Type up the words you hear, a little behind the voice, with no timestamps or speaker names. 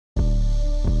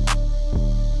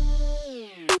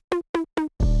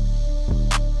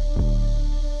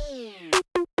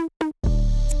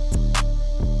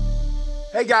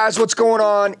guys, what's going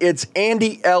on? It's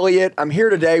Andy Elliott. I'm here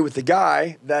today with the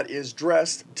guy that is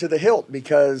dressed to the hilt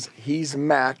because he's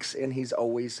Max and he's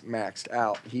always maxed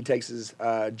out. He takes his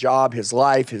job, his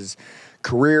life, his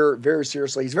career very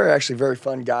seriously. He's actually very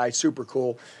fun guy, super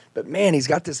cool. But man, he's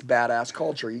got this badass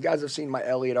culture. You guys have seen my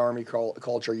Elliott Army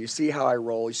culture. You see how I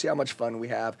roll. You see how much fun we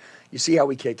have. You see how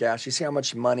we kick ass. You see how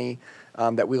much money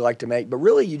that we like to make. But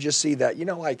really, you just see that,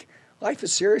 like life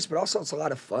is serious, but also it's a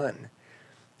lot of fun.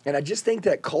 And I just think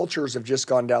that cultures have just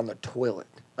gone down the toilet,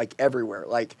 like everywhere.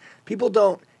 Like people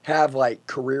don't have like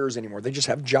careers anymore. They just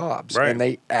have jobs and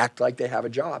they act like they have a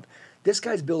job. This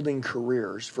guy's building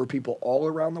careers for people all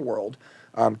around the world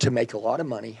to make a lot of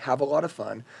money, have a lot of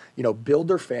fun, build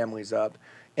their families up.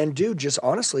 And dude, just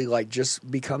honestly, like just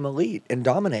become elite and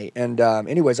dominate. And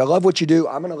anyways, I love what you do.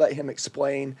 I'm going to let him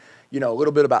explain, a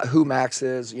little bit about who Max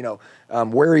is,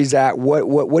 where he's at,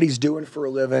 what he's doing for a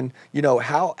living,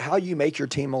 how you make your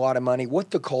team a lot of money,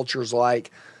 what the culture's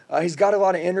like. He's got a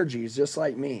lot of energy. He's just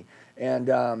like me.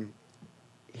 And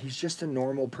he's just a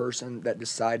normal person that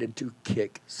decided to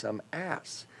kick some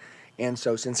ass. And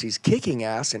so since he's kicking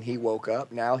ass and he woke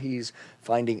up, now he's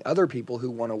finding other people who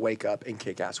want to wake up and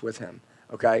kick ass with him.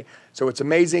 Okay, so it's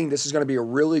amazing. This is going to be a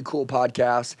really cool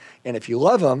podcast. And if you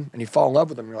love him and you fall in love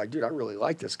with him, you're like, dude, I really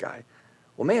like this guy.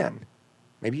 Well, man,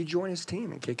 maybe you join his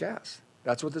team and kick ass.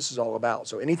 That's what this is all about.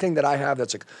 So anything that I have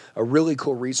that's a really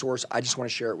cool resource, I just want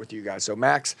to share it with you guys. So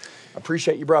Max,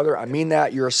 appreciate you, brother. I mean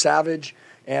that. You're a savage.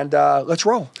 And let's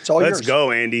roll. It's all yours. Let's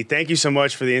go, Andy. Thank you so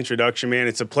much for the introduction, man.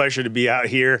 It's a pleasure to be out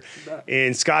here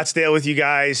in Scottsdale with you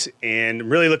guys, and I'm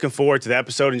really looking forward to the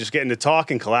episode and just getting to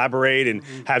talk and collaborate and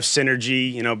have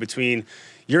synergy, between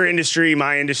your industry,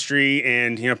 my industry,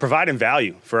 and, providing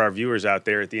value for our viewers out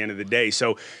there at the end of the day.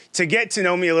 So to get to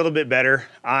know me a little bit better,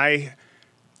 I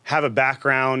have a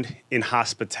background in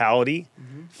hospitality.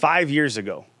 5 years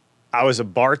ago, I was a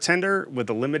bartender with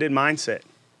a limited mindset.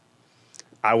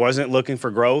 I wasn't looking for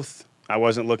growth. I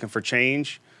wasn't looking for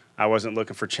change. I wasn't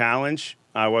looking for challenge.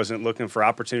 I wasn't looking for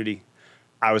opportunity.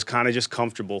 I was kind of just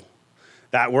comfortable.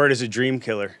 That word is a dream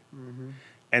killer.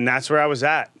 And that's where I was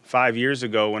at 5 years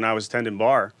ago when I was tending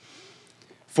bar.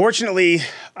 Fortunately,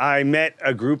 I met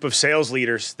a group of sales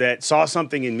leaders that saw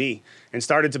something in me and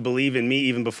started to believe in me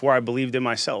even before I believed in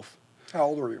myself. How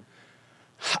old were you?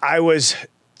 I was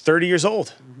 30 years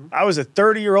old. I was a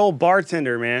 30-year-old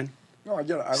bartender, man. No, I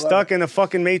get it. Stuck in a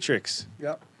fucking matrix.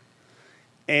 Yep.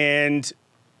 And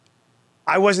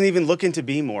I wasn't even looking to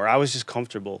be more. I was just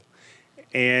comfortable.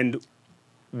 And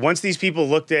once these people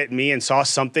looked at me and saw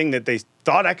something that they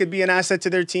thought I could be an asset to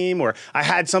their team, or I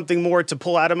had something more to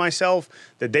pull out of myself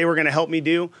that they were going to help me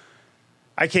do,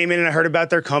 I came in and I heard about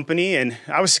their company, and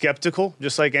I was skeptical,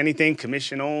 just like anything,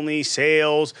 commission only,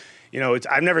 sales.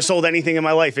 I've never sold anything in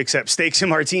my life except steaks and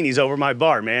martinis over my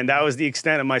bar, man. That was the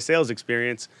extent of my sales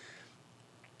experience.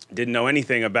 Didn't know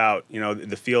anything about,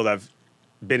 the field I've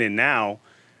been in now,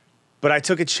 but I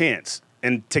took a chance.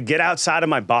 And to get outside of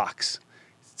my box,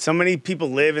 so many people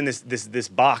live in this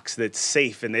box that's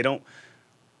safe, and they don't,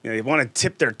 they want to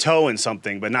tip their toe in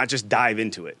something, but not just dive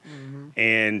into it.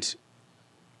 And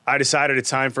I decided it's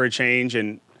time for a change,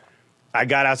 and I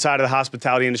got outside of the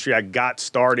hospitality industry. I got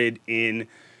started in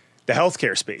the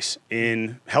healthcare space,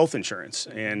 in health insurance,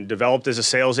 and developed as a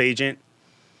sales agent.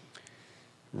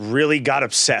 Really got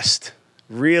obsessed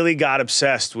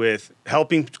with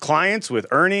helping clients, with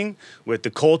earning, with the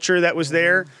culture that was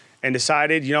there, and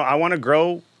decided, I want to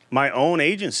grow my own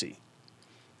agency.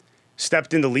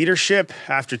 Stepped into leadership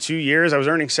after 2 years. I was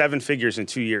earning 7 figures in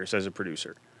 2 years as a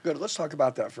producer. Good. Let's talk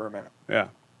about that for a minute. Yeah.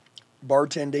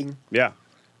 Bartending. Yeah.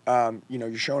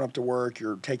 You're showing up to work,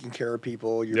 you're taking care of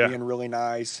people, you're being really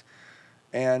nice,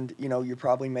 and, you're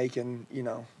probably making,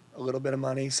 a little bit of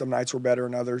money. Some nights were better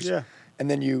than others. Yeah. And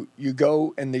then you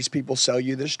go and these people sell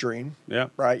you this dream. Yeah.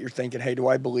 Right? You're thinking, hey, do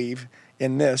I believe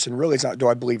in this? And really it's not, do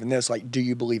I believe in this? Like, do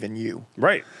you believe in you?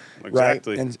 Right.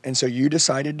 Exactly. Right? And so you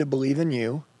decided to believe in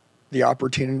you. The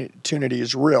opportunity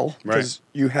is real because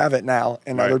you have it now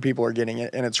and other people are getting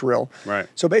it and it's real. Right.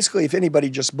 So basically, if anybody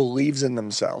just believes in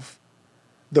themselves,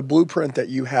 the blueprint that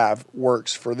you have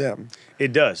works for them.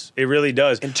 It does. It really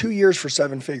does. In 2 years for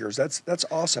 7 figures. That's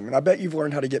awesome. And I bet you've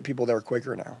learned how to get people there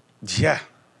quicker now. Yeah.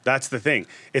 That's the thing.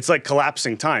 It's like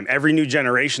collapsing time. Every new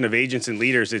generation of agents and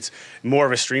leaders, it's more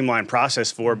of a streamlined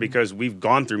process for because we've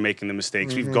gone through making the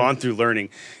mistakes. We've gone through learning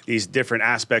these different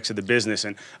aspects of the business.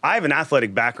 And I have an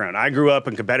athletic background. I grew up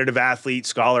a competitive athlete,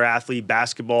 scholar athlete,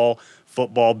 basketball,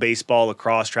 football, baseball,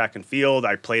 lacrosse, track and field.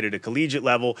 I played at a collegiate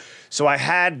level. So I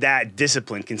had that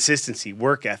discipline, consistency,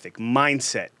 work ethic,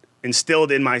 mindset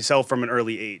instilled in myself from an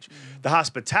early age. The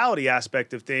hospitality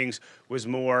aspect of things was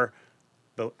more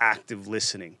the active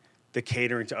listening, the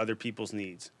catering to other people's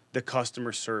needs, the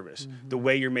customer service, the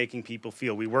way you're making people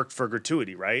feel. We work for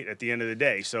gratuity, right? At the end of the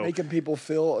day. So making people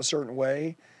feel a certain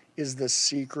way is the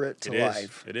secret to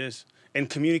life. It is. And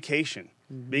communication,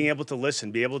 being able to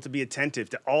listen, be able to be attentive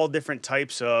to all different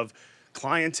types of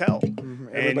clientele.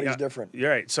 Everybody's different.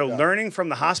 You're right. So learning from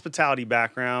the hospitality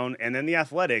background and then the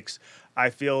athletics, I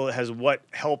feel has what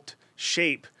helped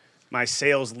shape my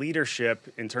sales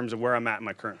leadership in terms of where I'm at in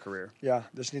my current career. Yeah,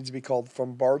 this needs to be called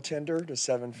From Bartender to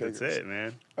Seven Figures. That's it,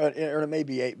 man. Or it may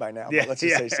be 8 by now, but let's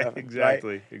just say 7.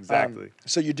 Exactly, right? exactly.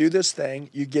 So you do this thing,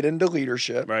 you get into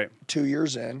leadership. Right. 2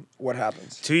 years in, what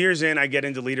happens? 2 years in, I get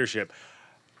into leadership.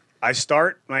 I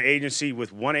start my agency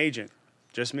with one agent,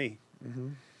 just me.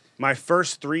 My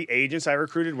first 3 agents I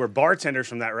recruited were bartenders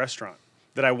from that restaurant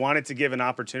that I wanted to give an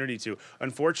opportunity to.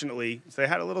 Unfortunately, they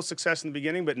had a little success in the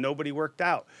beginning, but nobody worked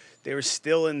out. They were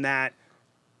still in that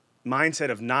mindset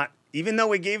of not, even though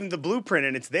we gave them the blueprint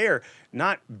and it's there,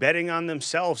 not betting on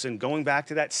themselves and going back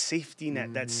to that safety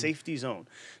net, that safety zone.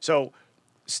 So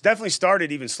it's definitely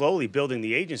started even slowly building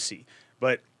the agency.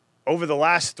 But over the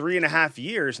last 3.5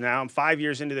 years now, I'm 5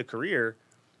 years into the career,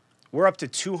 we're up to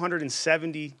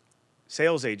 270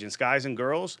 sales agents, guys and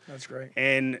girls. That's great.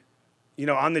 And you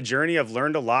know, on the journey, I've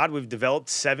learned a lot. We've developed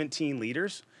 17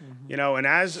 leaders, you know, and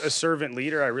as a servant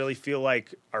leader, I really feel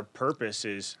like our purpose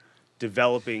is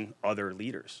developing other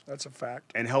leaders. That's a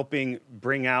fact. And helping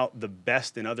bring out the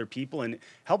best in other people and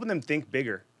helping them think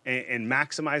bigger and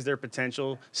maximize their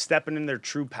potential, stepping in their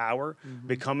true power,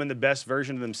 becoming the best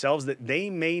version of themselves that they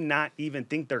may not even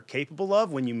think they're capable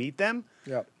of when you meet them.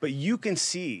 Yep. But you can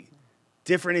see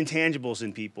different intangibles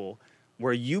in people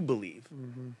where you believe.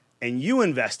 And you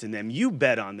invest in them, you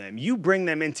bet on them, you bring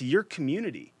them into your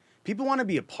community. People want to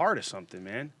be a part of something,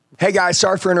 man. Hey guys,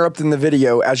 sorry for interrupting the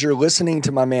video. As you're listening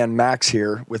to my man Max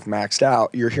here with Maxed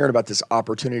Out, you're hearing about this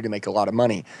opportunity to make a lot of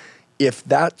money. If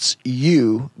that's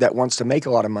you that wants to make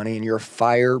a lot of money and you're a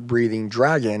fire-breathing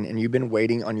dragon and you've been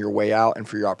waiting on your way out and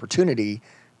for your opportunity,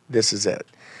 this is it.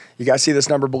 You guys see this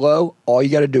number below? All you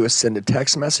got to do is send a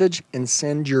text message and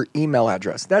send your email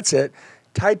address. That's it.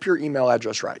 Type your email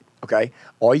address right, okay?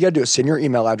 All you got to do is send your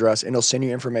email address, and it'll send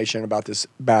you information about this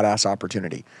badass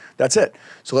opportunity. That's it.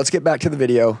 So let's get back to the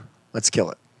video. Let's kill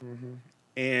it.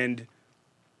 And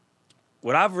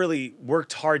what I've really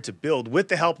worked hard to build with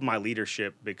the help of my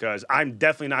leadership, because I'm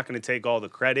definitely not going to take all the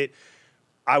credit.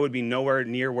 I would be nowhere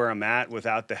near where I'm at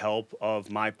without the help of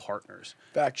my partners.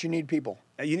 In fact, you need people.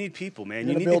 You need people, man.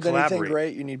 You need to build anything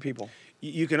great, you need people.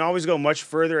 You can always go much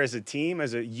further as a team,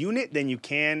 as a unit, than you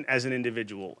can as an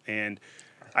individual. And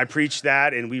I preach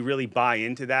that, and we really buy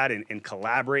into that and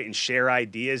collaborate and share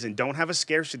ideas and don't have a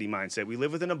scarcity mindset. We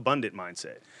live with an abundant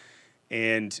mindset.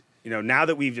 And, you know, now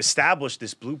that we've established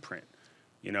this blueprint,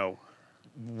 you know,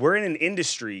 we're in an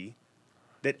industry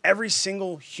that every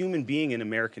single human being in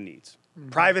America needs.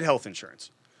 Private health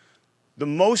insurance. The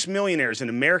most millionaires in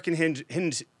American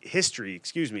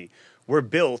history, were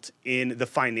built in the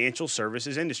financial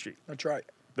services industry. That's right.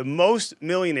 The most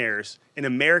millionaires in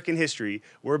American history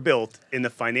were built in the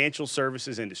financial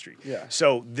services industry. Yeah.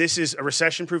 So this is a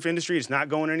recession-proof industry. It's not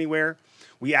going anywhere.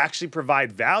 We actually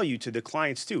provide value to the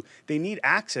clients too. They need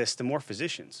access to more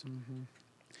physicians.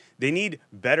 They need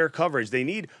better coverage. They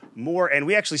need more, and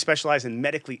we actually specialize in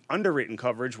medically underwritten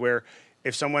coverage where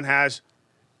if someone has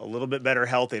a little bit better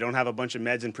health, they don't have a bunch of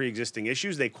meds and pre-existing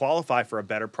issues, they qualify for a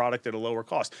better product at a lower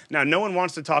cost. Now, no one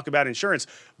wants to talk about insurance,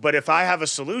 but if I have a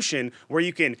solution where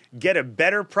you can get a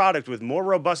better product with more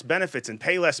robust benefits and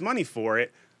pay less money for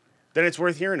it, then it's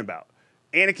worth hearing about.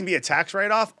 And it can be a tax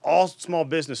write-off, all small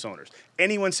business owners,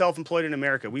 anyone self-employed in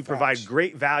America. We provide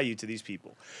great value to these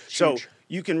people. So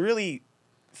you can really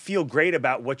feel great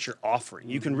about what you're offering.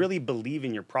 You can really believe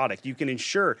in your product. You can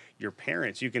insure your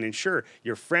parents. You can insure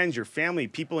your friends, your family,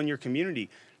 people in your community,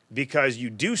 because you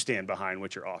do stand behind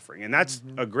what you're offering. And that's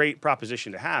a great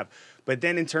proposition to have. But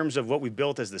then in terms of what we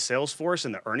built as the sales force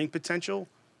and the earning potential,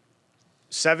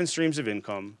 7 streams of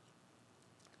income.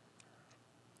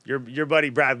 Your buddy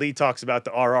Brad Lee talks about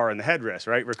the RR and the headrest,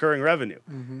 right? Recurring revenue.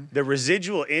 The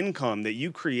residual income that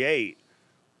you create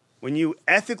when you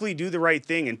ethically do the right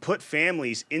thing and put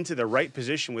families into the right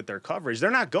position with their coverage, they're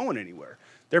not going anywhere.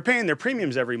 They're paying their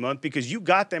premiums every month because you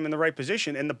got them in the right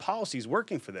position and the policy's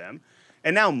working for them.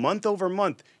 And now month over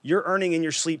month, you're earning in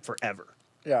your sleep forever.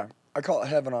 Yeah. I call it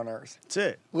heaven on earth. That's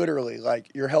it. Literally, like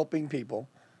you're helping people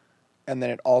and then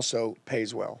it also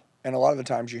pays well. And a lot of the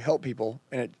times you help people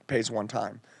and it pays one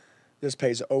time. this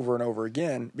pays over and over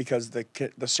again because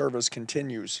the service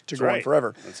continues to go on right.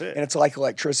 forever. That's it. And it's like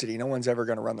electricity. No one's ever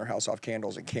going to run their house off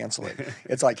candles and cancel it.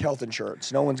 It's like health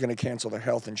insurance. No one's going to cancel their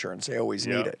health insurance. They always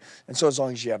need it. And so as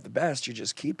long as you have the best, you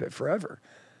just keep it forever.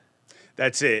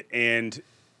 That's it. And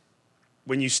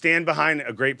when you stand behind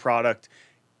a great product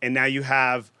and now you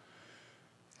have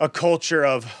a culture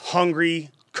of hungry,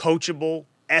 coachable,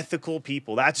 ethical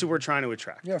people, that's who we're trying to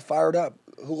attract. Yeah, fired up,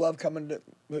 who love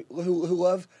who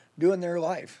love doing their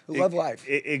life, who love life.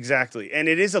 Exactly. And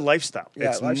it is a lifestyle. Yeah,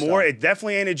 it's lifestyle. more, it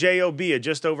definitely ain't a job, a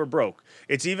just over broke.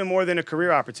 It's even more than a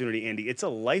career opportunity, Andy. It's a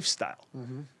lifestyle.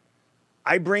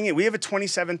 I bring it, we have a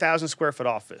 27,000 square foot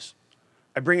office.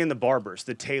 I bring in the barbers,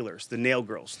 the tailors, the nail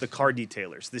girls, the car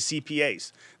detailers, the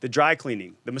CPAs, the dry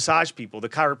cleaning, the massage people, the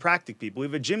chiropractic people. We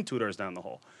have a gym tutors down the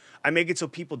hall. I make it so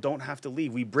people don't have to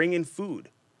leave. We bring in food.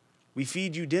 We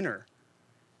feed you dinner.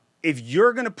 If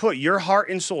you're going to put your heart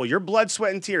and soul, your blood,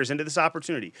 sweat, and tears into this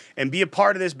opportunity and be a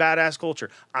part of this badass culture,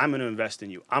 I'm going to invest in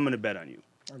you. I'm going to bet on you.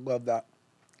 I love that.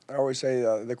 I always say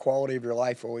the quality of your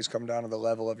life always comes down to the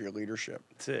level of your leadership.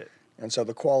 That's it. And so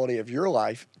the quality of your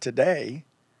life today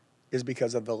is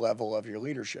because of the level of your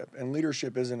leadership. And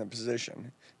leadership isn't a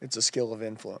position. It's a skill of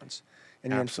influence.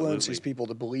 And you influence these people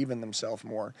to believe in themselves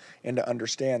more and to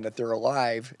understand that they're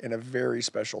alive in a very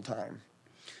special time.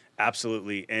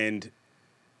 Absolutely. And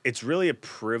it's really a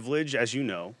privilege, as you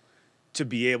know, to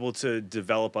be able to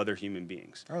develop other human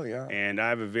beings. Oh, yeah. And I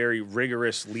have a very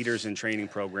rigorous leaders in training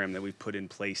program that we've put in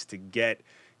place to get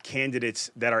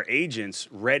candidates that are agents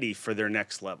ready for their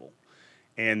next level.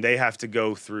 And they have to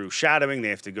go through shadowing. They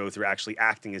have to go through actually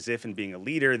acting as if and being a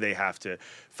leader. They have to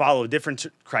follow different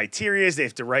criteria. They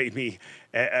have to write me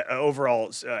an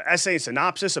overall essay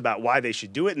synopsis about why they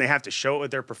should do it. And they have to show it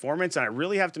with their performance. And I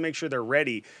really have to make sure they're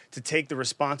ready to take the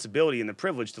responsibility and the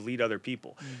privilege to lead other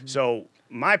people. So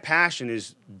my passion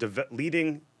is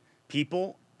leading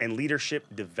people and leadership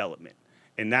development.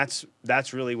 And that's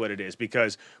really what it is,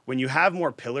 because when you have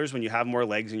more pillars, when you have more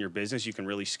legs in your business, you can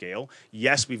really scale.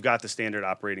 Yes, we've got the standard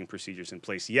operating procedures in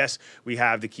place. Yes, we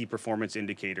have the key performance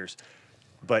indicators.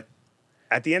 But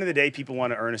at the end of the day, people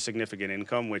want to earn a significant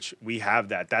income, which we have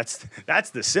that. That's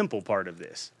the simple part of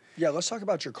this. Yeah, let's talk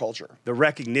about your culture. The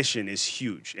recognition is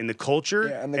huge. And the culture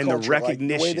and the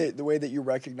recognition. Like the way that you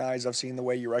recognize, I've seen the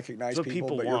way you recognize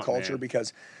people, but your culture, man.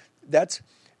 Because that's,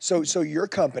 so your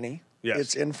company, Yes.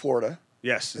 It's in Florida.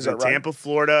 Yes, Is it's in that right? Tampa,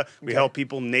 Florida. We Okay. help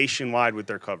people nationwide with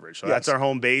their coverage. So that's our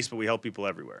home base, but we help people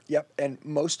everywhere. Yep, and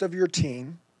most of your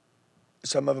team,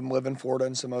 some of them live in Florida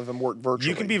and some of them work virtually.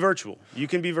 You can be virtual. Okay, so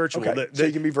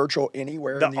you can be virtual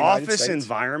anywhere in the United office States.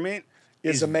 environment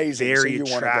is amazing. very so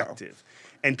you attractive.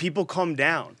 And people come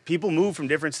down. People move from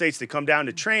different states. They come down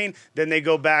to train, then they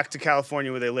go back to California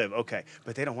where they live. Okay,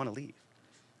 but they don't want to leave.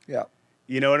 Yeah.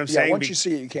 You know what I'm saying? Once you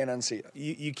see it, you can't unsee it.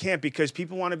 You can't, because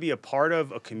people want to be a part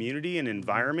of a community and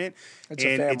environment. It's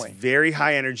and a family. It's very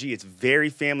high energy. It's very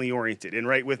family oriented. And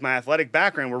right, with my athletic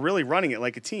background, we're really running it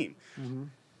like a team.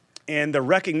 And the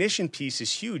recognition piece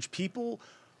is huge. People,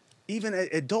 even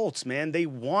adults, man, they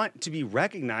want to be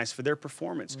recognized for their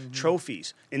performance.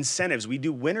 Trophies, incentives. We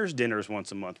do winners dinners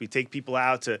once a month. We take people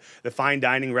out to the fine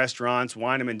dining restaurants,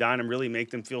 wine them and dine them, really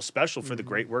make them feel special for the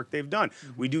great work they've done.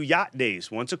 We do yacht days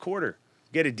once a quarter.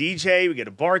 We get a DJ, we get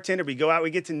a bartender, we go out,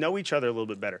 we get to know each other a little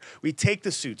bit better. We take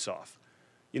the suits off.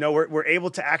 You know, we're able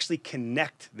to actually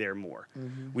connect there more.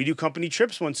 We do company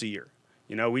trips once a year.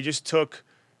 You know, we just took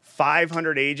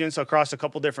 500 agents across a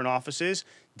couple different offices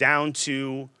down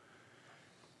to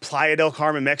Playa del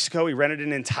Carmen, Mexico. We rented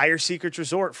an entire Secrets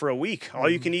Resort for a week, all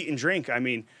you can eat and drink. I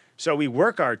mean, so we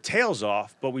work our tails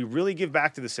off, but we really give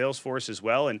back to the sales force as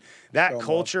well. And that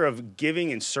culture of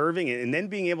giving and serving, and then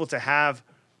being able to have,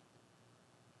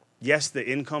 yes, the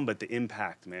income, but the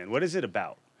impact, man. What is it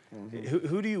about?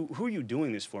 Who are you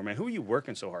doing this for, man? Who are you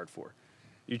working so hard for?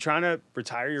 You trying to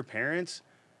retire your parents?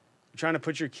 You're trying to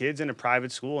put your kids in a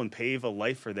private school and pave a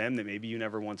life for them that maybe you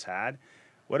never once had?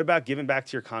 What about giving back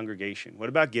to your congregation? What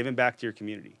about giving back to your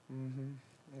community?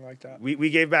 I like that. We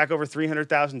gave back over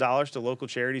 $300,000 to local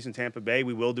charities in Tampa Bay.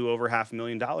 We will do over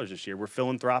 $500,000 this year. We're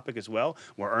philanthropic as well.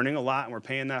 We're earning a lot, and we're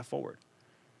paying that forward.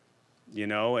 You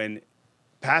know, and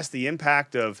past the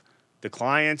impact of the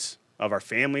clients, of our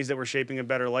families that we're shaping a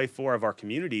better life for, of our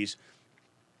communities,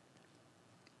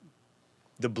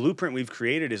 the blueprint we've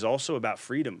created is also about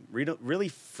freedom. Really,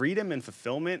 freedom and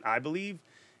fulfillment, I believe,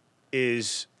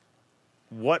 is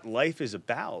what life is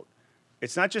about.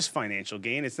 It's not just financial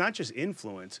gain. It's not just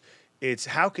influence. It's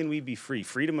how can we be free?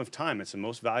 Freedom of time. It's the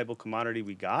most valuable commodity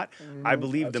we got. I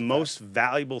believe the most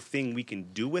valuable thing we can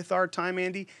do with our time,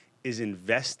 Andy, is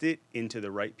invest it into the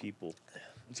right people.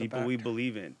 People we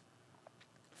believe in.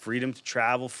 freedom to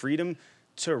travel, freedom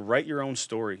to write your own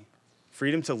story,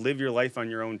 freedom to live your life on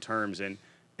your own terms.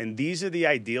 And these are the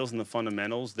ideals and the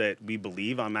fundamentals that we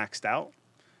believe on Maxed Out.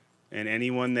 And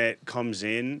anyone that comes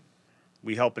in,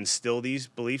 we help instill these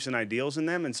beliefs and ideals in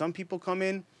them. And some people come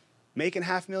in making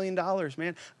 $500,000,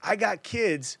 man. I got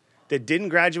kids that didn't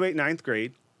graduate ninth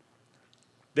grade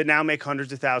that now make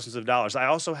hundreds of thousands of dollars. I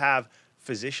also have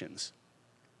physicians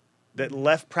that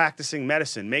left practicing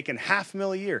medicine, making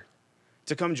 $500,000 a year,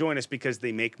 to come join us because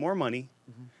they make more money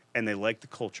and they like the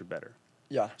culture better.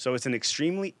 Yeah. So it's an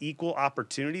extremely equal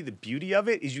opportunity. The beauty of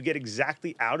it is you get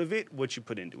exactly out of it what you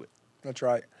put into it. That's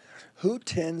right. Who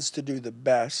tends to do the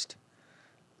best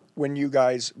when you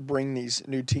guys bring these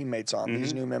new teammates on,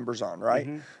 these new members on,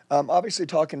 right? Obviously,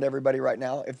 talking to everybody right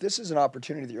now, if this is an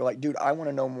opportunity that you're like, dude, I want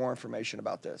to know more information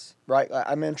about this, right?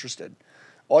 I'm interested.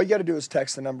 All you got to do is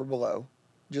text the number below.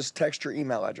 Just text your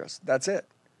email address. That's it.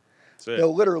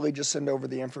 They'll literally just send over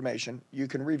the information. You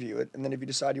can review it. And then if you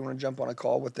decide you want to jump on a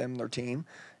call with them, their team,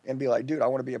 and be like, dude, I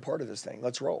want to be a part of this thing.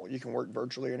 Let's roll. You can work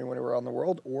virtually anywhere around the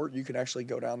world, or you can actually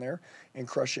go down there and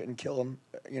crush it and kill them,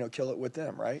 kill it with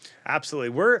them, right? Absolutely.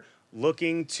 We're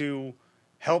looking to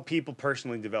help people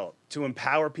personally develop, to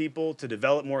empower people, to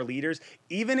develop more leaders.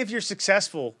 Even if you're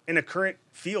successful in a current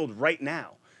field right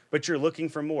now, but you're looking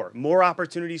for more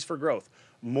opportunities for growth,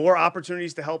 more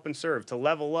opportunities to help and serve, to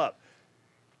level up.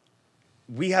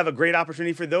 We have a great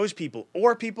opportunity for those people,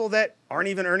 or people that aren't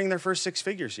even earning their first six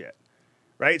figures yet,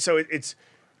 right? So it's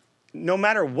no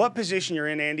matter what position you're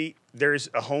in, Andy, there's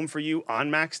a home for you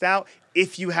on Maxed Out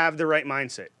if you have the right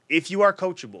mindset, if you are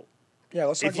coachable. Yeah,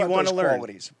 let's talk if you about want those to learn.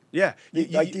 qualities. Yeah.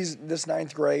 This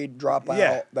ninth grade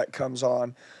dropout that comes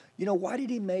on. Why did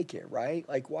he make it, right?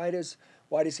 Like, why does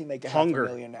he make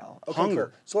 $500,000 now? Okay, Hunger.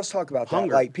 cool. So let's talk about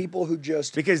Hunger. that. Like, people who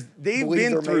just because they've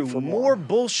been through more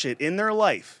bullshit in their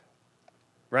life,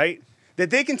 right? That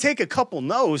they can take a couple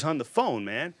no's on the phone,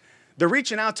 man. They're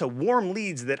reaching out to warm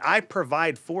leads that I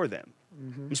provide for them.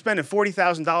 I'm spending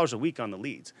 $40,000 a week on the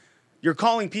leads. You're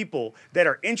calling people that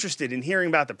are interested in hearing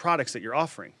about the products that you're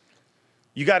offering.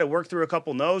 You got to work through a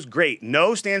couple no's. Great.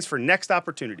 No stands for next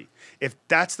opportunity. If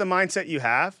that's the mindset you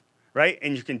have, right,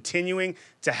 and you're continuing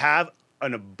to have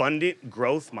an abundant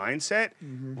growth mindset,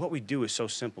 what we do is so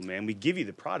simple, man. We give you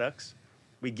the products.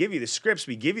 We give you the scripts.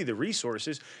 We give you the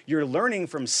resources. You're learning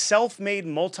from self-made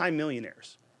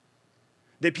multimillionaires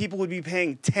that people would be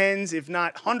paying tens, if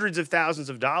not hundreds of thousands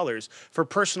of dollars for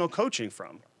personal coaching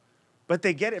from. But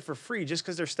they get it for free just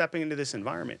because they're stepping into this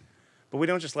environment. But we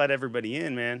don't just let everybody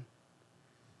in, man.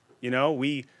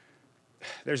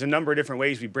 There's a number of different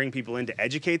ways we bring people in to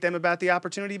educate them about the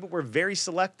opportunity, but we're very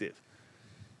selective.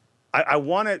 I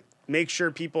want to make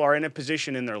sure people are in a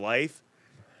position in their life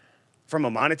from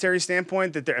a monetary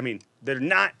standpoint that they're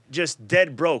not just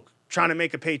dead broke trying to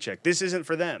make a paycheck. This isn't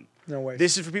for them. No way.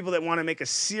 This is for people that want to make a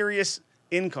serious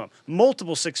income,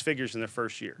 multiple six figures in their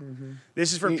first year.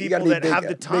 This is for people that have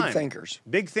the time. Big thinkers.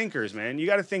 Big thinkers, man. You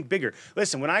got to think bigger.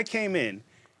 Listen, when I came in,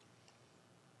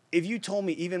 if you told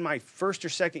me even my first or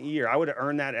second year I would have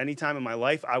earned that any time in my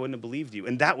life, I wouldn't have believed you.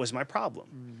 And that was my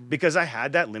problem because I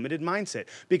had that limited mindset,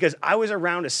 because I was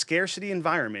around a scarcity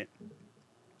environment.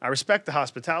 I respect the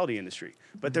hospitality industry,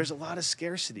 but there's a lot of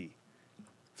scarcity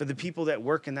for the people that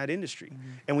work in that industry.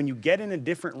 And when you get in a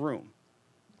different room,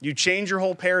 you change your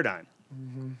whole paradigm.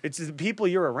 It's the people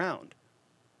you're around.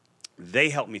 They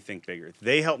help me think bigger.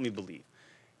 They help me believe.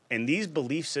 And these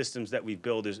belief systems that we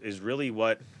build is really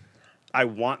what I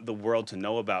want the world to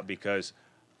know about, because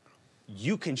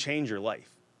you can change your life.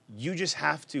 You just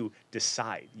have to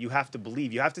decide. You have to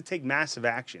believe. You have to take massive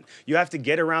action. You have to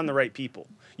get around the right people.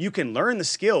 You can learn the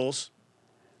skills.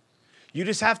 You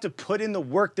just have to put in the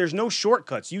work. There's no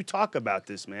shortcuts. You talk about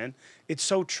this, man. It's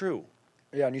so true.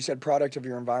 Yeah, and you said product of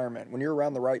your environment. When you're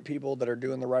around the right people that are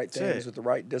doing the right things with the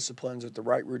right disciplines, with the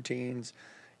right routines,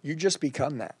 you just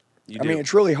become that. I mean,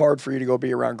 it's really hard for you to go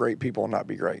be around great people and not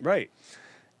be great. Right.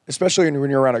 Especially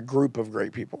when you're around a group of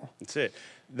great people. That's it.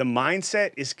 The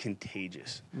mindset is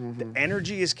contagious. The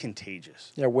energy is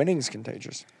contagious. Yeah, winning's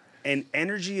contagious. And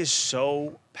energy is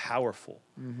so powerful.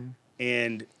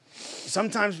 And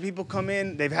sometimes people come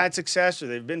in, they've had success or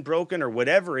they've been broken or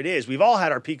whatever it is. We've all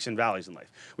had our peaks and valleys in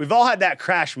life. We've all had that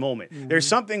crash moment. There's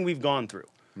something we've gone through.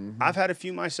 I've had a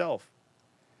few myself.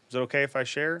 Is it okay if I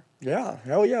share? Yeah.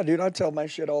 Hell yeah, dude. I tell my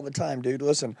shit all the time, dude.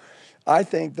 Listen, I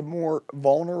think the more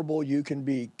vulnerable you can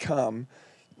become,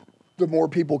 the more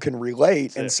people can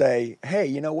relate and say, hey,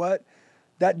 you know what?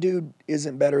 That dude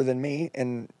isn't better than me.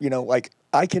 And,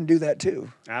 I can do that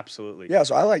too. Absolutely. Yeah,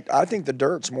 so I think the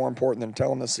dirt's more important than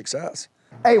telling the success.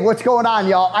 Hey, what's going on,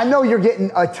 y'all? I know you're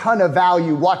getting a ton of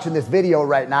value watching this video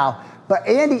right now, But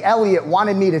Andy Elliott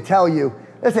wanted me to tell you,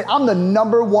 listen, I'm the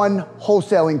 #1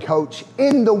 wholesaling coach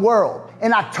in the world.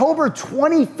 In October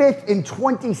 25th and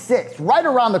 26th, right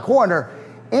around the corner,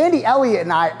 Andy Elliott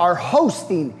and I are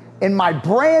hosting in my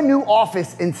brand new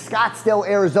office in Scottsdale,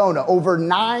 Arizona, over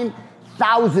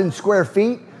 9,000 square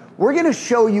feet. We're gonna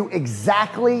show you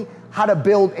exactly how to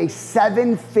build a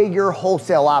 7-figure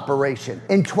wholesale operation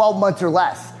in 12 months or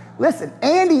less. Listen,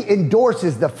 Andy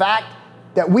endorses the fact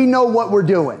that we know what we're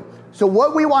doing. So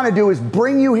what we wanna do is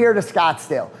bring you here to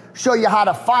Scottsdale, show you how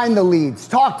to find the leads,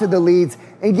 talk to the leads,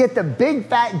 and get the big,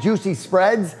 fat, juicy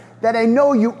spreads that I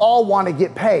know you all wanna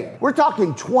get paid. We're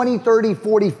talking $20,000, $30,000,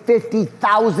 $40,000,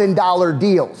 $50,000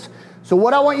 deals. So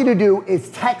what I want you to do is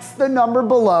text the number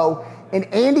below, and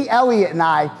Andy Elliott and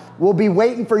I will be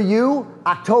waiting for you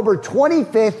October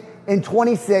 25th and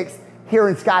 26th here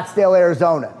in Scottsdale,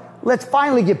 Arizona. Let's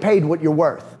finally get paid what you're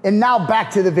worth. And now back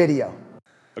to the video.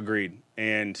 Agreed.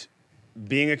 And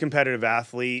being a competitive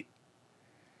athlete,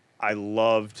 I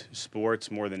loved sports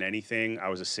more than anything. I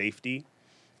was a safety.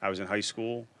 I was in high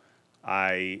school.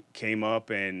 I came up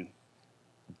and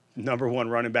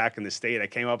 #1 running back in the state. I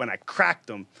came up and I cracked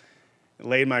him,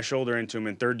 laid my shoulder into him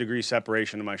in 3rd-degree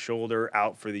separation of my shoulder,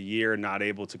 out for the year, not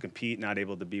able to compete, not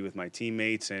able to be with my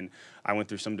teammates. And I went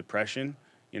through some depression.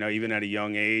 You know, even at a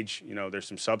young age, you know, there's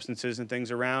some substances and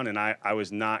things around, and I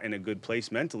was not in a good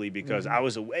place mentally because I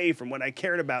was away from what I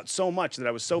cared about so much, that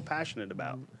I was so passionate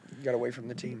about. You got away from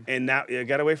the team. And that, I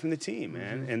got away from the team,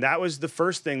 man. And that was the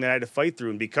first thing that I had to fight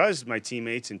through. And because my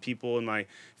teammates and people in my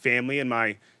family and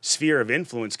my sphere of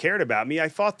influence cared about me, I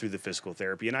fought through the physical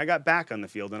therapy, and I got back on the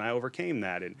field, and I overcame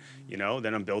that. And, you know,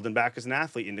 then I'm building back as an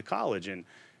athlete into college and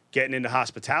getting into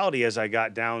hospitality as I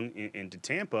got down into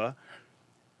Tampa.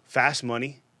 Fast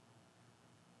money,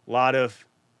 a lot of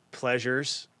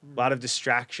pleasures, a lot of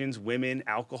distractions, women,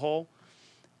 alcohol.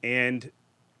 And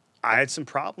I had some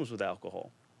problems with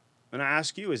alcohol. And I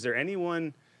ask you, is there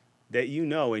anyone that you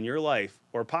know in your life,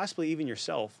 or possibly even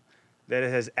yourself, that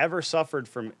has ever suffered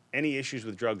from any issues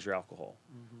with drugs or alcohol?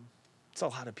 It's a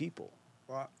lot of people.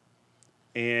 Wow.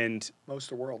 And Most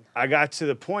of the world. I got to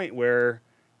the point where,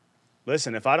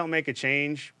 listen, if I don't make a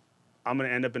change, I'm going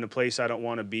to end up in a place I don't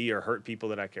want to be or hurt people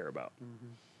that I care about.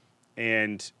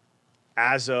 And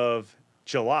as of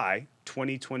July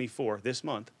 2024, this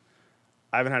month,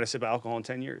 I haven't had a sip of alcohol in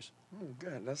 10 years. Oh,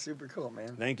 good. That's super cool,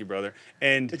 man. Thank you, brother.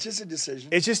 And It's just a decision.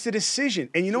 it's just a decision.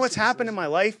 And you know what's happened in my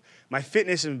life? My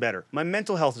fitness has been better. My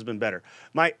mental health has been better.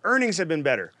 My earnings have been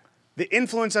better. The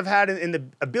influence I've had and the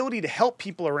ability to help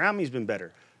people around me has been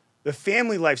better. The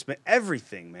family life's been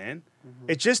everything, man.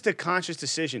 It's just a conscious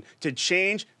decision to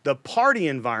change the party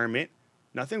environment.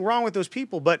 Nothing wrong with those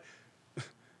people, but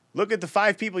look at the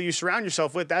 5 people you surround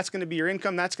yourself with. That's going to be your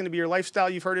income. That's going to be your lifestyle.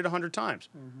 You've heard it 100 times.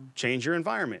 Change your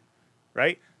environment,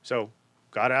 right? So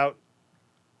got out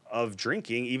of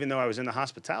drinking, even though I was in the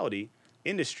hospitality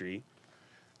industry.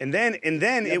 And then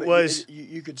it was...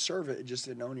 You could serve it. It just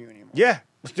didn't own you anymore. Yeah.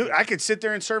 Dude, I could sit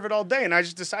there and serve it all day, and I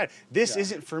just decided, this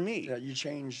isn't for me. Yeah, you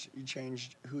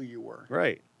changed who you were.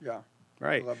 Right. Yeah.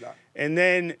 Right. I love that. And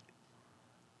then,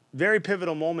 very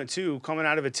pivotal moment, too, coming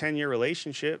out of a 10-year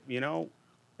relationship, you know,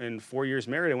 and 4 years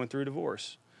married, I went through a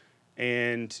divorce.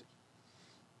 And,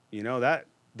 you know, that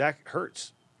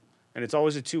hurts. And it's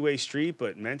always a two-way street,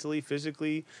 but mentally,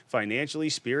 physically, financially,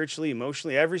 spiritually,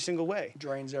 emotionally, every single way.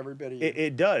 Drains every bit of you.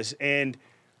 It does. And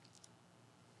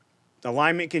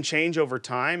alignment can change over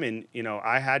time. And, you know,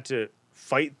 I had to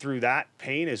fight through that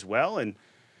pain as well and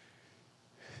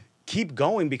keep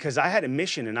going because I had a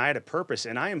mission and I had a purpose.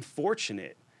 And I am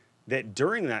fortunate that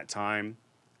during that time,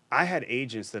 I had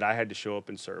agents that I had to show up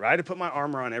and serve. I had to put my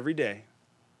armor on every day,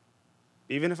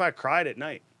 even if I cried at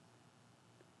night,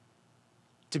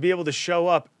 to be able to show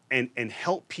up and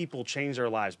help people change their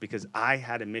lives because I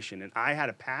had a mission and I had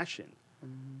a passion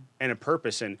and a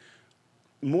purpose. And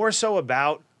more so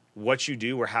about what you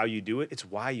do or how you do it, it's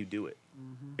why you do it.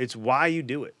 It's why you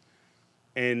do it.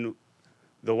 And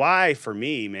the why for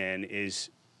me, man, is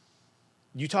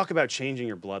you talk about changing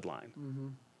your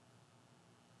bloodline.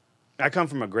 I come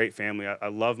from a great family. I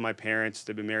love my parents.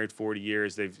 They've been married 40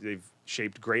 years. They've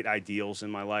shaped great ideals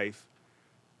in my life.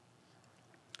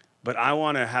 But I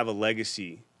want to have a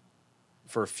legacy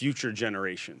for future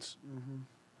generations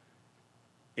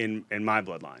in my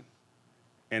bloodline.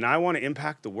 And I want to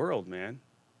impact the world, man,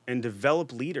 and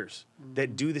develop leaders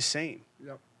that do the same.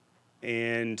 Yep.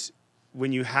 And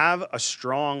when you have a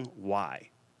strong why,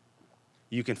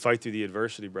 you can fight through the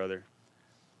adversity, brother.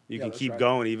 You can keep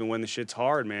going even when the shit's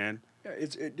hard, man.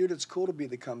 Yeah, dude, it's cool to be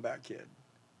the comeback kid.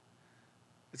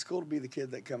 It's cool to be the kid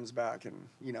that comes back and,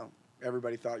 you know,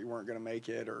 everybody thought you weren't going to make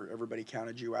it or everybody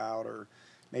counted you out or,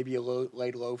 maybe you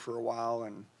laid low for a while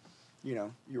and, you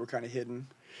know, you were kind of hidden.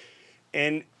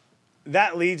 And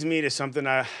that leads me to something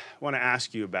I want to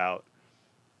ask you about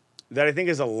that I think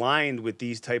is aligned with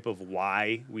these type of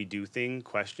why we do thing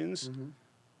questions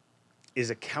is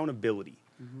accountability.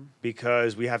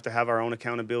 Because we have to have our own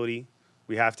accountability.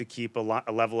 We have to keep a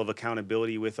level of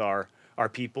accountability with our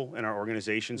people and our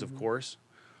organizations, of course.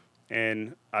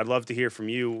 And I'd love to hear from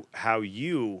you how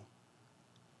you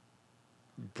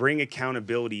bring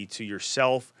accountability to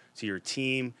yourself, to your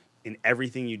team, in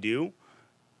everything you do.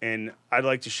 And I'd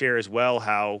like to share as well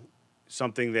how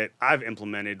something that I've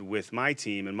implemented with my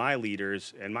team and my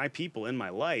leaders and my people in my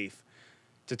life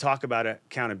to talk about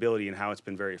accountability and how it's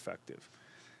been very effective.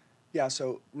 Yeah,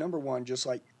 so number one, just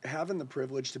like having the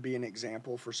privilege to be an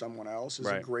example for someone else is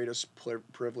the greatest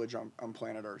privilege on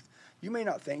planet Earth. You may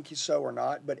not think so or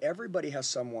not, but everybody has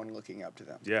someone looking up to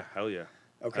them. Yeah, hell yeah.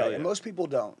 Okay, hell yeah. And most people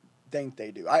don't think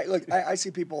they do. I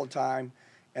see people all the time,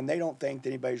 and they don't think that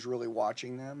anybody's really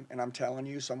watching them. And I'm telling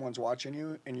you, someone's watching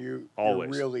you, and you're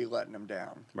really letting them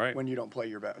down when you don't play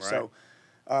your best. Right.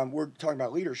 So we're talking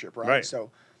about leadership, right?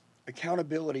 So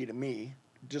accountability to me,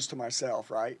 just to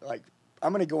myself, right? Like,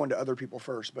 I'm going to go into other people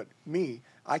first, but me,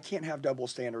 I can't have double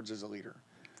standards as a leader.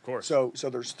 Of course. So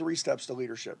there's 3 steps to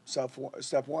leadership.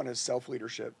 Step 1 is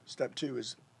self-leadership. Step 2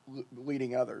 is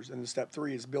leading others. And step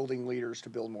 3 is building leaders to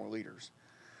build more leaders.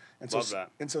 And Love that.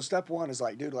 And so step 1 is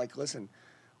like, dude, like, listen,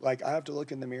 like, I have to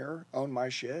look in the mirror, own my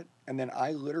shit, and then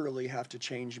I literally have to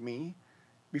change me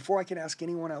before I can ask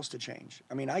anyone else to change.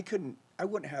 I mean, I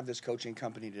wouldn't have this coaching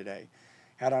company today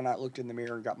had I not looked in the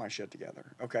mirror and got my shit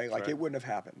together. Okay? Like, it wouldn't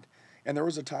have happened. And there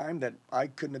was a time that I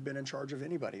couldn't have been in charge of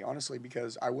anybody, honestly,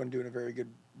 because I wasn't doing a very good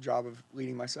job of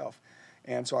leading myself.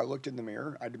 And so I looked in the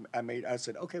mirror. I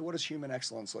said, okay, what does human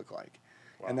excellence look like?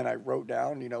 Wow. And then I wrote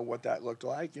down, you know, what that looked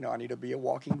like. You know, I need to be a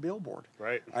walking billboard.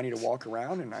 Right. I need to walk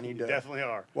around, and I need to. You definitely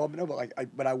are. Well, no,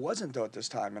 but I wasn't though at this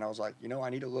time, and I was like, you know, I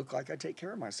need to look like I take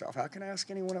care of myself. How can I ask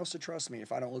anyone else to trust me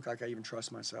if I don't look like I even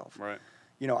trust myself? Right.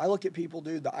 You know, I look at people,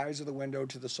 dude. The eyes are the window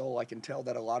to the soul. I can tell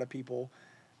that a lot of people.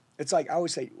 It's like I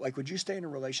always say, like, would you stay in a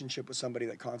relationship with somebody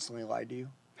that constantly lied to you?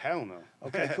 Hell no.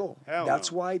 Okay, cool.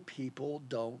 That's why people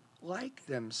don't like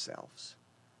themselves.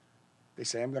 They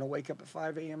say, I'm going to wake up at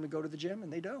 5 a.m. to go to the gym,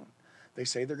 and they don't. They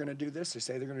say they're going to do this, they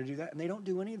say they're going to do that, and they don't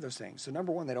do any of those things. So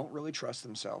number 1, they don't really trust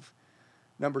themselves.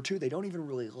 Number 2, they don't even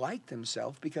really like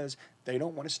themselves because they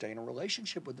don't want to stay in a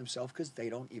relationship with themselves because they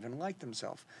don't even like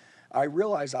themselves. I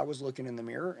realized I was looking in the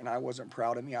mirror, and I wasn't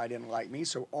proud of me. I didn't like me.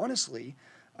 So honestly,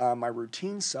 my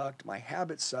routine sucked, my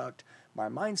habits sucked, my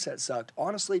mindset sucked,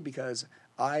 honestly, because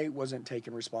I wasn't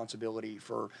taking responsibility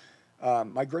for,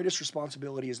 my greatest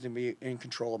responsibility is to be in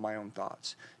control of my own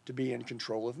thoughts, to be in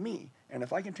control of me. And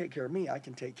if I can take care of me, I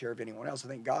can take care of anyone else. I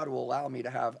think God will allow me to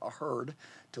have a herd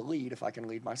to lead if I can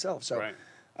lead myself. So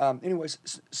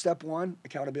anyways, step 1,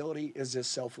 accountability is this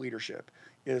self-leadership,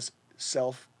 is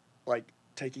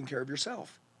taking care of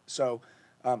yourself. So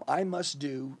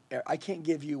I can't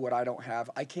give you what I don't have.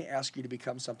 I can't ask you to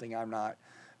become something I'm not.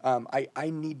 I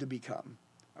need to become.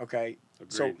 Okay.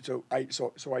 Agreed.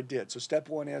 So I did. So step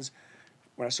 1 is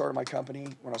when I started my company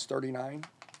when I was 39,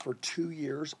 for 2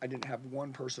 years, I didn't have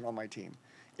one person on my team.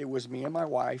 It was me and my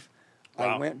wife.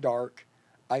 Wow. I went dark.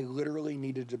 I literally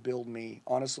needed to build me.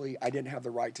 Honestly, I didn't have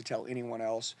the right to tell anyone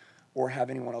else or have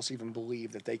anyone else even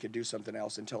believe that they could do something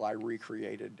else until I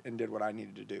recreated and did what I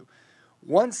needed to do.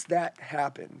 Once that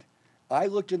happened, I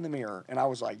looked in the mirror and I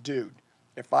was like, dude,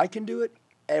 if I can do it,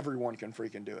 everyone can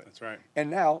freaking do it. That's right.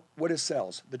 And now, what is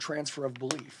sales? The transfer of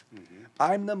belief. Mm-hmm.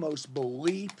 I'm the most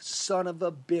belief son of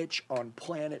a bitch on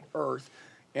planet Earth.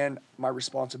 And my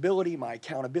responsibility, my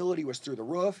accountability was through the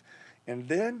roof. And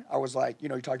then I was like, you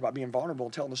know, you talked about being vulnerable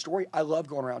and telling the story. I love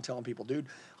going around telling people, dude,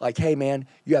 like, hey, man,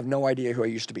 you have no idea who I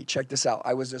used to be. Check this out.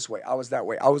 I was this way. I was that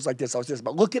way. I was like this. I was this.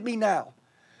 But look at me now.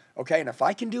 Okay? And if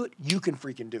I can do it, you can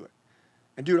freaking do it.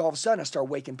 And, dude, all of a sudden I start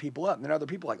waking people up. And then other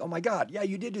people are like, oh, my God, yeah,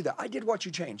 you did do that. I did watch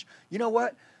you change. You know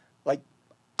what? Like,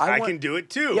 I can do it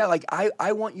too. Yeah, like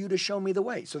I want you to show me the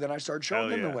way. So then I started showing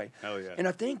them the way. Hell yeah. And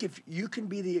I think if you can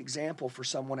be the example for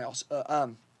someone else,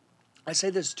 I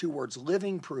say this 2 words,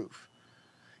 living proof.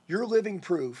 You're living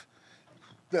proof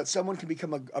that someone can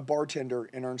become a bartender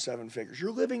and earn 7 figures.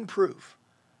 You're living proof.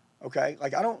 Okay?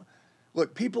 Like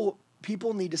look, people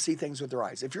need to see things with their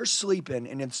eyes. If you're sleeping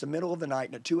and it's the middle of the night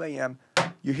and at 2 a.m.,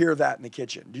 you hear that in the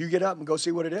kitchen. Do you get up and go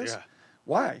see what it is? Yeah.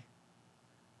 Why?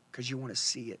 Because you want to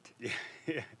see it.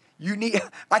 Yeah. You need.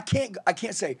 I can't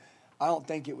say I don't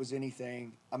think it was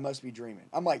anything. I must be dreaming.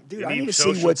 I'm like, dude, You I need need to see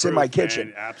social what's in my proof, man.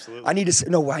 kitchen. Absolutely. I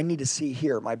need to see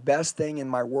here. My best thing in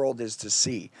my world is to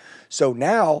see. So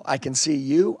now I can see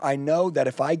you. I know that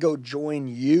if I go join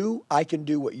you, I can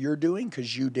do what you're doing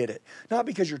because you did it. Not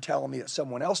because you're telling me that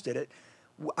someone else did it.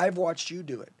 I've watched you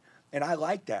do it. And I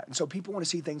like that. And so people want to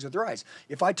see things with their eyes.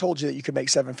 If I told you that you could make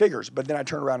 7 figures, but then I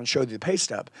turned around and showed you the pay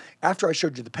stub, after I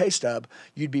showed you the pay stub,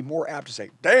 you'd be more apt to say,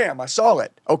 damn, I saw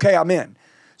it. Okay, I'm in.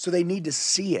 So they need to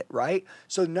see it, right?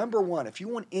 So number one, if you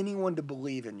want anyone to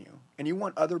believe in you and you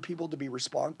want other people to be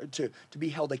to be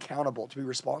held accountable, to be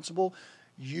responsible,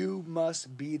 you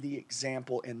must be the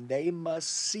example, and they must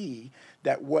see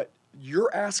that what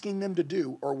you're asking them to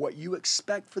do or what you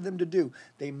expect for them to do,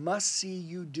 they must see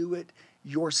you do it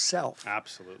yourself.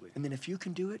 Absolutely. And then if you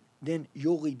can do it, then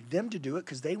you'll lead them to do it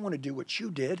because they want to do what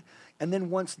you did. And then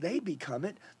once they become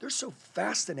it, they're so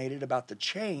fascinated about the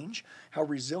change, how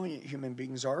resilient human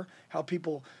beings are, how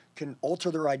people can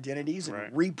alter their identities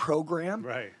and reprogram.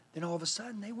 Right. Then all of a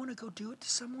sudden they want to go do it to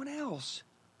someone else.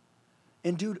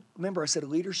 And dude, remember I said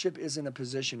leadership isn't a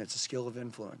position, it's a skill of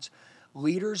influence.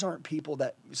 Leaders aren't people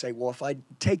that say, well, if I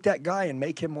take that guy and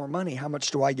make him more money, how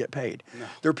much do I get paid? No.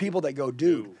 They're people that go,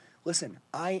 dude, listen,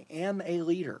 I am a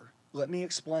leader. Let me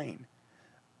explain.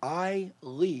 I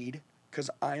lead because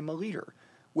I'm a leader.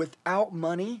 Without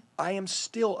money, I am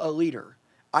still a leader.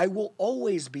 I will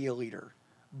always be a leader,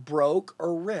 broke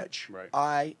or rich. Right.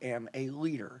 I am a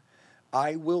leader.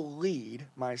 I will lead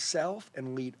myself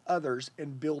and lead others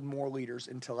and build more leaders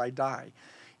until I die.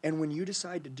 And when you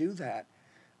decide to do that,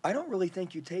 I don't really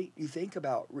think you think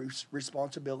about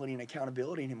responsibility and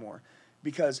accountability anymore.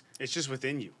 Because it's just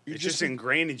within you. It's just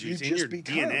ingrained in you. It's in your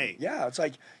DNA. Yeah, it's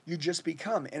like you just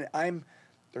become. And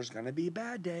there's going to be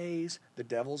bad days. The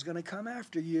devil's going to come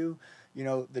after you. You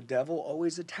know, the devil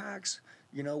always attacks,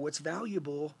 what's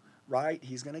valuable, right?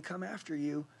 He's going to come after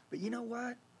you. But you know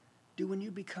what? Dude, when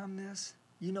you become this,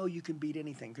 you can beat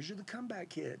anything because you're the comeback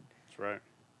kid. That's right.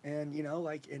 And,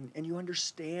 and you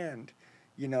understand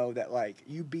that like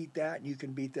you beat that and you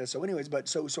can beat this. So anyways, but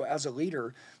so as a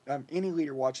leader, any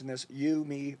leader watching this, you,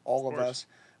 me, all of us,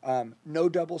 no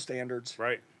double standards.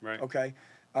 Right. Okay.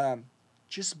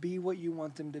 Just be what you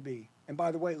want them to be. And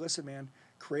by the way, listen, man,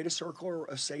 create a circle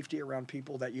of safety around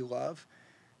people that you love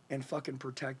and fucking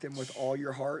protect them with all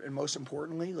your heart. And most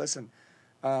importantly, listen,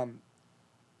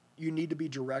 you need to be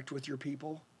direct with your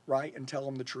people, right? And tell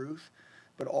them the truth.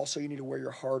 But also you need to wear your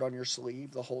heart on your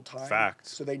sleeve the whole time.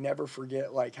 Facts. So they never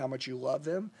forget like how much you love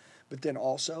them. But then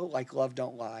also like love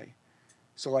don't lie.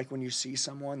 So like when you see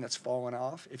someone that's fallen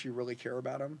off, if you really care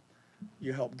about them,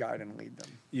 you help guide and lead them.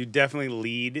 You definitely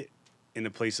lead in a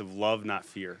place of love, not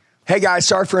fear. Hey guys,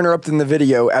 sorry for interrupting the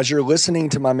video. As you're listening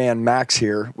to my man Max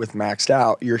here with Maxed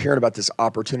Out, you're hearing about this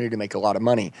opportunity to make a lot of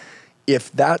money.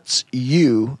 If that's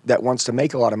you that wants to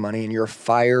make a lot of money and you're a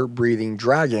fire-breathing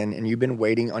dragon and you've been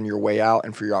waiting on your way out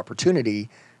and for your opportunity,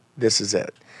 this is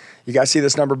it. You guys see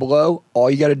this number below?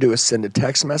 All you got to do is send a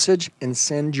text message and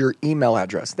send your email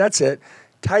address. That's it.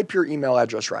 Type your email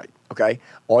address right, okay?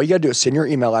 All you got to do is send your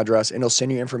email address and it'll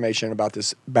send you information about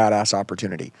this badass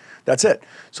opportunity. That's it.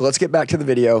 So let's get back to the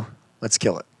video. Let's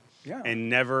kill it. Yeah. And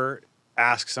never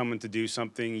ask someone to do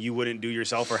something you wouldn't do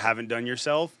yourself or haven't done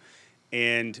yourself.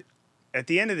 And at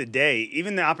the end of the day,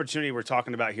 even the opportunity we're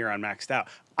talking about here on Maxed Out,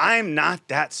 I'm not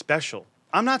that special.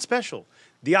 I'm not special.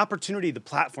 The opportunity, the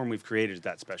platform we've created is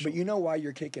that special. But you know why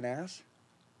you're kicking ass?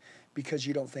 Because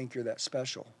you don't think you're that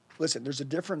special. Listen, there's a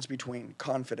difference between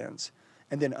confidence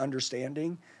and then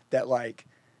understanding that, like,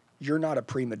 you're not a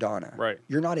prima donna. Right.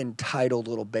 You're not entitled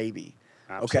little baby.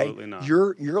 Absolutely okay? not.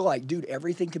 You're like, dude,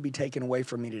 everything could be taken away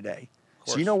from me today.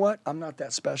 So you know what? I'm not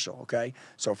that special, okay?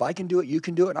 So if I can do it, you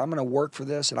can do it. I'm going to work for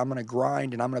this, and I'm going to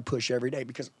grind, and I'm going to push every day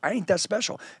because I ain't that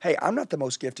special. Hey, I'm not the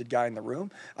most gifted guy in the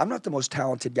room. I'm not the most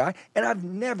talented guy, and I've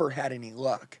never had any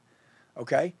luck,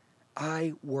 okay?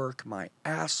 I work my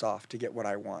ass off to get what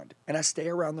I want, and I stay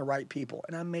around the right people,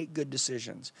 and I make good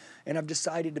decisions, and I've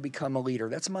decided to become a leader.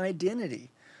 That's my identity.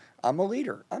 I'm a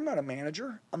leader. I'm not a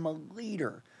manager. I'm a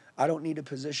leader. I don't need a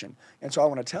position. And so I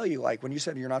want to tell you, like, when you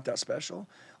said you're not that special,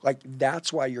 like,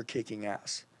 that's why you're kicking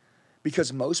ass.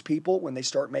 Because most people, when they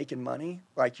start making money,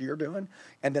 like you're doing,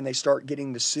 and then they start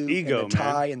getting the suit Ego, and the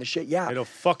tie man. and the shit, It'll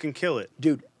fucking kill it.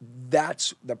 Dude,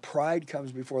 that's the pride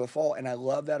comes before the fall, and I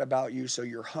love that about you. So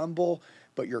you're humble,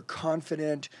 but you're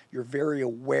confident. You're very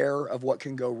aware of what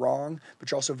can go wrong, but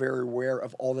you're also very aware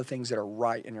of all the things that are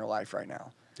right in your life right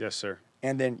now. Yes, sir.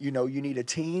 And then, you need a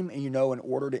team, and in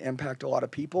order to impact a lot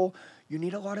of people, you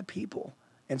need a lot of people.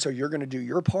 And so you're going to do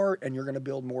your part, and you're going to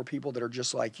build more people that are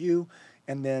just like you.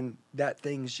 And then that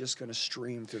thing's just going to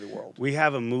stream through the world. We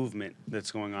have a movement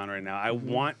that's going on right now. I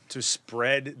want to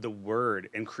spread the word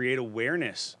and create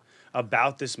awareness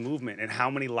about this movement and how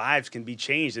many lives can be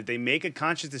changed if they make a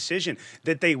conscious decision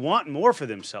that they want more for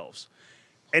themselves.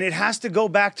 And it has to go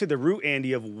back to the root,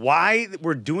 Andy, of why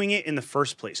we're doing it in the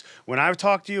first place. When I've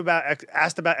talked to you about,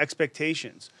 asked about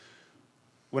expectations,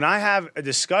 when I have a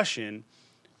discussion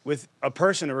with a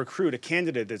person, a recruit, a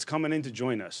candidate that's coming in to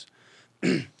join us,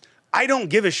 I don't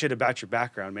give a shit about your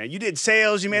background, man. You did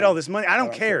sales, you made all this money. I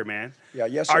don't care, man. Yeah, are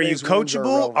you yesterday's wounds are coachable?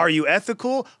 irrelevant. Are you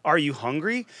ethical? Are you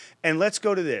hungry? And let's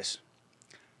go to this.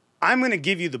 I'm going to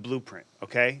give you the blueprint,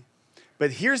 okay?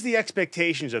 But here's the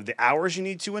expectations of the hours you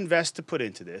need to invest to put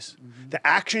into this, the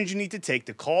actions you need to take,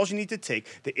 the calls you need to take,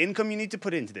 the income you need to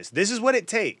put into this. This is what it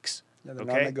takes. Yeah, the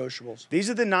okay? non-negotiables. These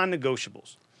are the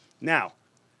non-negotiables. Now,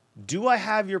 do I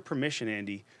have your permission,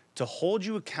 Andy, to hold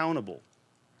you accountable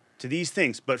to these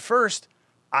things? But first,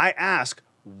 I ask,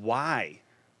 why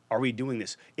are we doing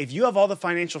this? If you have all the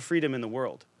financial freedom in the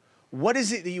world, what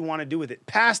is it that you want to do with it?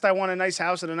 Past, I want a nice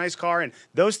house and a nice car, and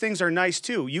those things are nice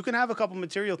too. You can have a couple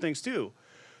material things too.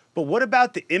 But what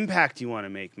about the impact you want to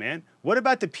make, man? What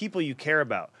about the people you care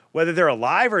about? Whether they're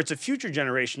alive or it's a future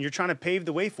generation you're trying to pave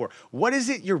the way for. What is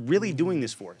it you're really doing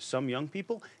this for? Some young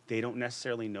people, they don't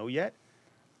necessarily know yet.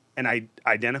 And I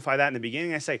identify that in the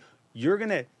beginning. I say, you're going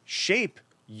to shape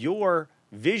your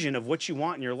vision of what you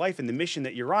want in your life and the mission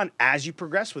that you're on as you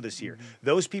progress with us here.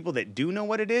 Those people that do know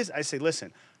what it is, I say,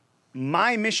 listen,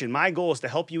 my mission, my goal is to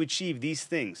help you achieve these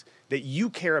things that you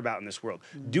care about in this world.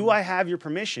 Do I have your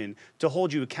permission to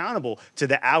hold you accountable to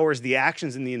the hours, the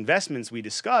actions, and the investments we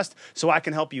discussed so I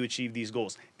can help you achieve these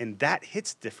goals? And that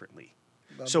hits differently.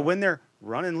 So when they're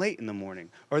running late in the morning,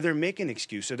 or they're making an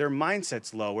excuse, or their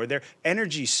mindset's low, or their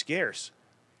energy's scarce,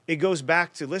 it goes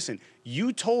back to, listen,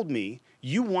 you told me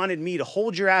you wanted me to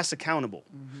hold your ass accountable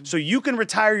so you can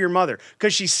retire your mother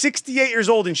because she's 68 years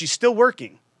old and she's still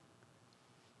working.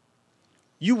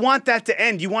 You want that to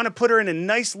end. You want to put her in a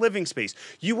nice living space.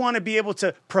 You want to be able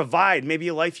to provide maybe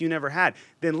a life you never had.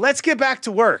 Then let's get back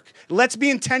to work. Let's be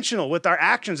intentional with our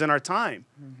actions and our time.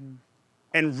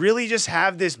 And really just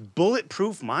have this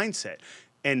bulletproof mindset.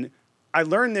 And I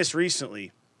learned this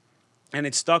recently, and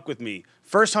it stuck with me.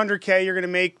 First 100K you're going to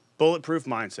make, bulletproof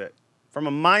mindset. From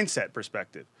a mindset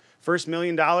perspective. First $1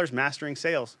 million, mastering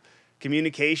sales.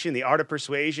 Communication, the art of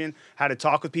persuasion, how to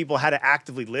talk with people, how to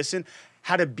actively listen,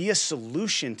 how to be a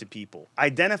solution to people,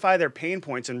 identify their pain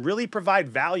points, and really provide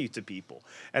value to people.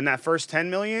 And that first 10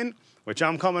 million, which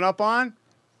I'm coming up on,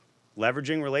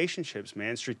 leveraging relationships,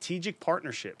 man, strategic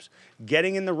partnerships,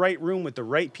 getting in the right room with the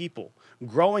right people,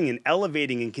 growing and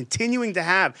elevating and continuing to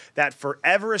have that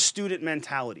forever a student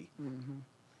mentality.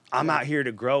 I'm out here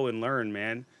to grow and learn,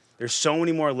 man. There's so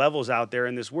many more levels out there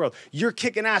in this world. You're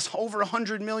kicking ass over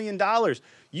 $100 million.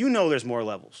 You know there's more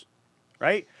levels,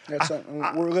 right?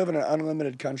 We're living in an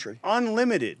unlimited country.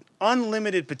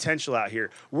 Unlimited potential out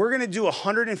here. We're going to do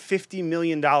 $150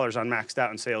 million on Maxed Out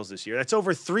in sales this year. That's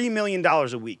over $3 million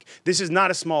a week. This is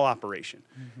not a small operation.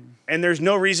 And there's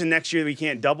no reason next year we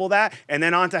can't double that and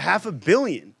then on to $500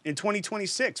 million in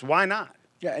 2026. Why not?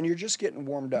 Yeah, and you're just getting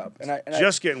warmed up.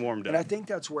 Getting warmed up. And I think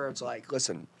that's where it's like,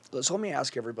 listen, let me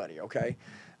ask everybody, okay?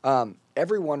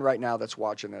 Everyone right now that's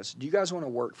watching this, do you guys want to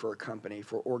work for a company,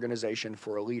 for an organization,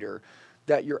 for a leader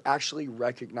that you're actually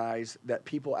recognized, that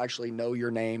people actually know your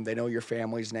name, they know your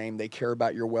family's name, they care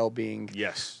about your well-being?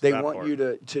 Yes. They want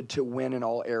you to win in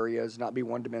all areas, not be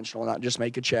one-dimensional, not just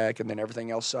make a check and then everything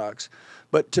else sucks,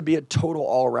 but to be a total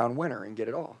all-around winner and get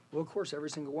it all. Well, of course, every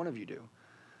single one of you do.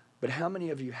 But how many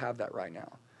of you have that right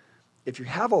now? If you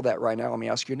have all that right now, let me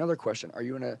ask you another question. Are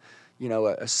you in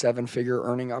a seven-figure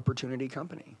earning opportunity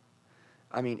company?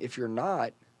 I mean, if you're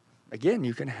not, again,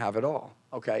 you can have it all,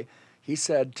 okay? He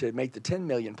said to make the 10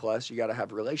 million plus, you got to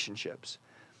have relationships.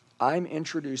 I'm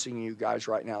introducing you guys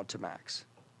right now to Max.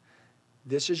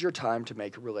 This is your time to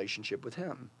make a relationship with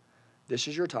him. This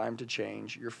is your time to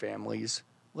change your family's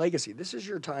legacy. This is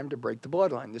your time to break the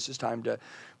bloodline. This is time to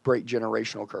break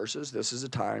generational curses. This is a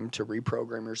time to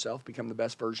reprogram yourself, become the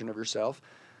best version of yourself.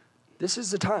 This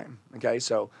is the time, okay?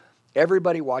 So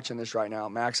everybody watching this right now,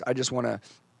 Max, I just want to,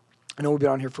 I know we've been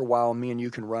on here for a while. Me and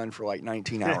you can run for like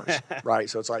 19 hours, right?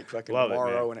 So it's like fucking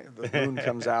tomorrow and the moon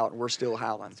comes out and we're still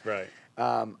howling. That's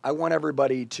right. I want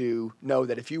everybody to know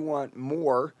that if you want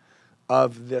more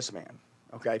of this man,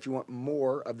 okay, if you want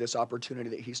more of this opportunity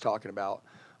that he's talking about,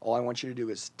 all I want you to do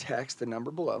is text the number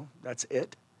below. That's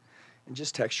it. And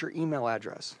just text your email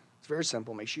address. It's very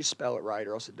simple. Make sure you spell it right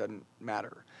or else it doesn't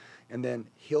matter. and then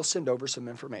he'll send over some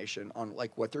information on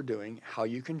like what they're doing, how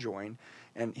you can join,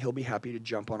 and he'll be happy to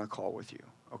jump on a call with you,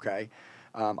 okay?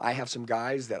 I have some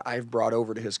guys that I've brought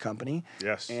over to his company,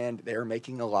 yes, and they're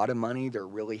making a lot of money. They're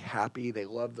really happy. They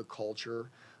love the culture.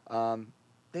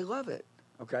 They love it,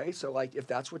 okay? So like if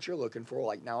that's what you're looking for,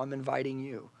 like now I'm inviting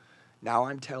you. Now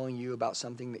I'm telling you about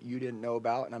something that you didn't know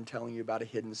about, and I'm telling you about a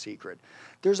hidden secret.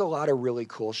 There's a lot of really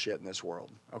cool shit in this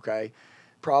world, okay?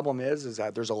 Problem is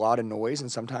that there's a lot of noise,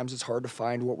 and sometimes it's hard to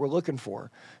find what we're looking for.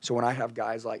 So when I have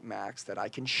guys like Max that I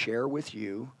can share with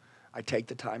you, I take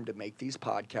the time to make these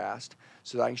podcasts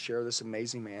so that I can share this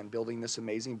amazing man building this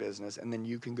amazing business, and then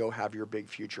you can go have your big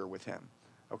future with him,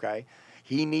 okay?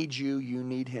 He needs you, you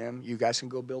need him. You guys can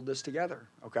go build this together,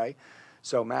 okay?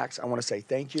 So, Max, I want to say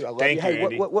thank you. I love you. Hey,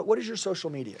 Andy. What is your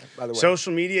social media, by the way?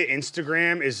 Social media,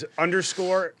 Instagram is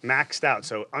 _maxed out.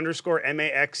 So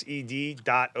 _maxed.out.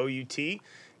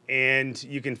 And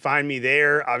you can find me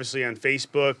there, obviously on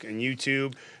Facebook and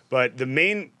YouTube. But the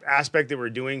main aspect that we're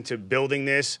doing to building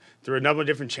this through a number of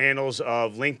different channels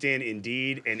of LinkedIn,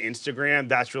 Indeed, and Instagram,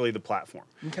 that's really the platform.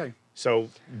 Okay. So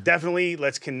definitely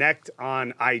let's connect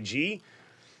on IG.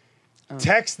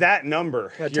 Text that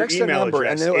number, your text email that number,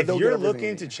 address. and If they'll you're get everything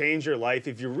looking to change your life,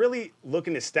 if you're really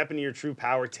looking to step into your true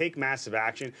power, take massive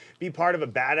action, be part of a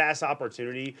badass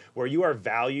opportunity where you are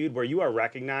valued, where you are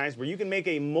recognized, where you can make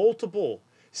a multiple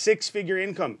six-figure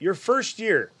income your first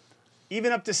year,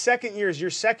 even up to second year is your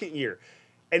second year,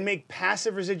 and make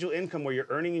passive residual income where you're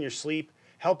earning in your sleep,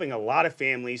 helping a lot of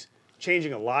families,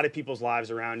 changing a lot of people's lives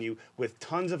around you with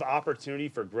tons of opportunity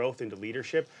for growth into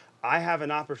leadership. I have an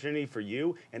opportunity for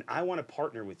you, and I want to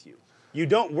partner with you. You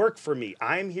don't work for me.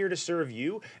 I'm here to serve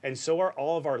you, and so are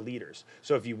all of our leaders.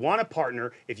 So if you want to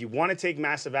partner, if you want to take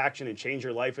massive action and change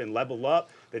your life and level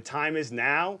up, the time is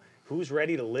now. Who's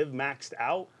ready to live maxed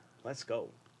out? Let's go.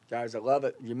 Guys, I love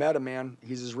it. You met him, man.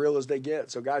 He's as real as they get.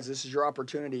 So, guys, this is your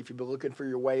opportunity. If you've been looking for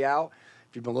your way out,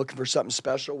 if you've been looking for something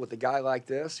special with a guy like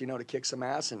this, you know, to kick some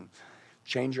ass and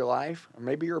change your life, or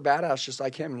maybe you're a badass just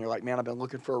like him, and you're like, man, I've been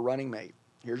looking for a running mate.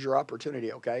 Here's your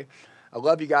opportunity, okay? I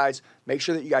love you guys. Make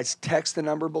sure that you guys text the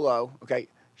number below, okay?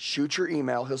 Shoot your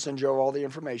email. He'll send you all the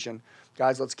information.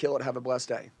 Guys, let's kill it. Have a blessed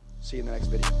day. See you in the next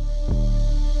video.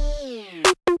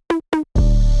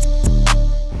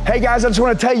 Hey guys, I just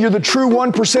want to tell you, you're the true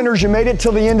 1%ers. You made it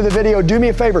till the end of the video. Do me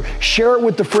a favor, share it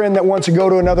with the friend that wants to go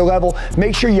to another level.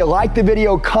 Make sure you like the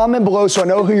video, comment below so I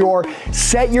know who you are,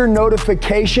 set your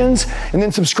notifications, and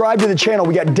then subscribe to the channel.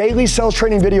 We got daily sales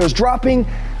training videos dropping.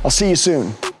 I'll see you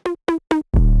soon.